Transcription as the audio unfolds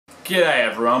G'day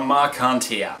everyone, Mark Hunt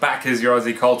here, back as your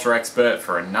Aussie culture expert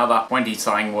for another 20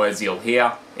 slang words you'll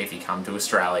hear if you come to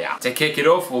Australia. To kick it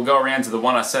off, we'll go around to the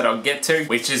one I said I'd get to,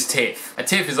 which is tiff. A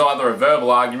tiff is either a verbal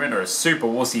argument or a super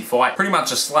wussy fight, pretty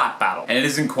much a slap battle, and it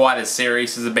isn't quite as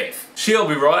serious as a biff. She'll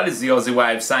be right is the Aussie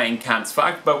way of saying cunts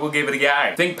fuck, but we'll give it a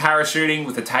go. Think parachuting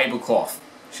with a tablecloth.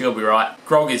 She'll be right.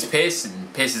 Grog is piss,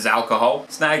 and piss is alcohol.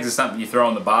 Snags is something you throw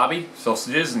on the barbie,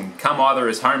 sausages, and come either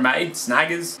as homemade,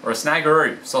 snaggers, or a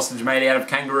snaggaroo, sausage made out of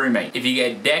kangaroo meat. If you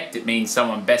get decked, it means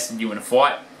someone bested you in a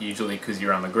fight, usually because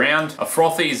you're on the ground. A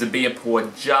frothy is a beer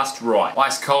poured just right.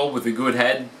 Ice cold with a good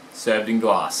head, served in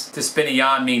glass. To spin a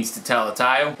yarn means to tell a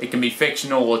tale. It can be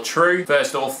fictional or true,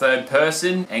 first or third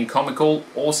person, and comical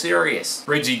or serious.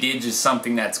 Ridgy-didge is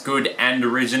something that's good and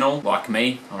original, like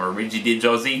me. I'm a ridgy-didge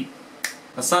Aussie.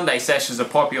 A Sunday sesh is a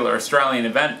popular Australian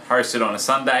event hosted on a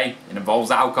Sunday. It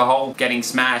involves alcohol. Getting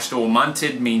smashed or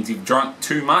munted means you've drunk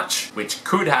too much, which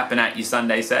could happen at your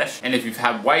Sunday sesh. And if you've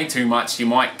had way too much, you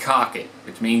might cark it,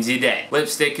 which means you're dead.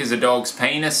 Lipstick is a dog's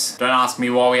penis. Don't ask me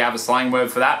why we have a slang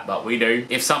word for that, but we do.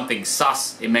 If something's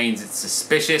sus, it means it's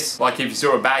suspicious. Like if you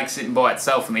saw a bag sitting by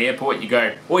itself in the airport, you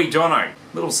go, "Oi, Jono,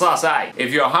 little sus, eh?"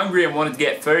 If you're hungry and wanted to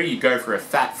get food, you go for a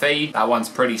fat feed. That one's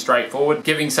pretty straightforward.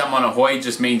 Giving someone a hoy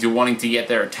just means you're wanting to get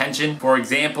their attention. For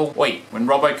example, "Oi, when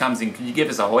Robbo comes in, could you give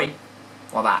us a hoy?"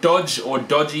 Like that. Dodge or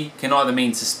dodgy can either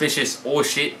mean suspicious or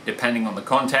shit, depending on the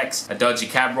context. A dodgy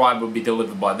cab ride would be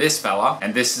delivered by this fella,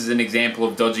 and this is an example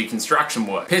of dodgy construction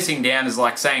work. Pissing down is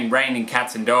like saying rain in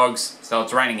cats and dogs, so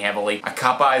it's raining heavily. A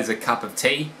cuppa is a cup of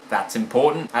tea, that's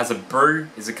important. As a brew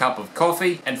is a cup of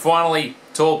coffee. And finally,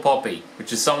 tall poppy,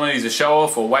 which is someone who's a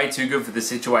show-off or way too good for the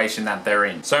situation that they're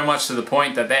in. So much to the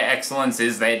point that their excellence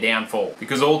is their downfall.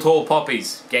 Because all tall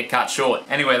poppies get cut short.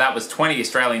 Anyway, that was 20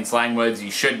 Australian slang words you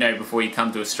should know before you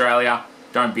come to Australia.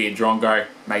 Don't be a drongo.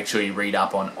 Make sure you read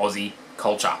up on Aussie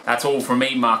culture. That's all from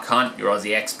me, Mark Hunt, your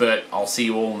Aussie expert. I'll see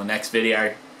you all in the next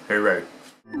video. Hooroo.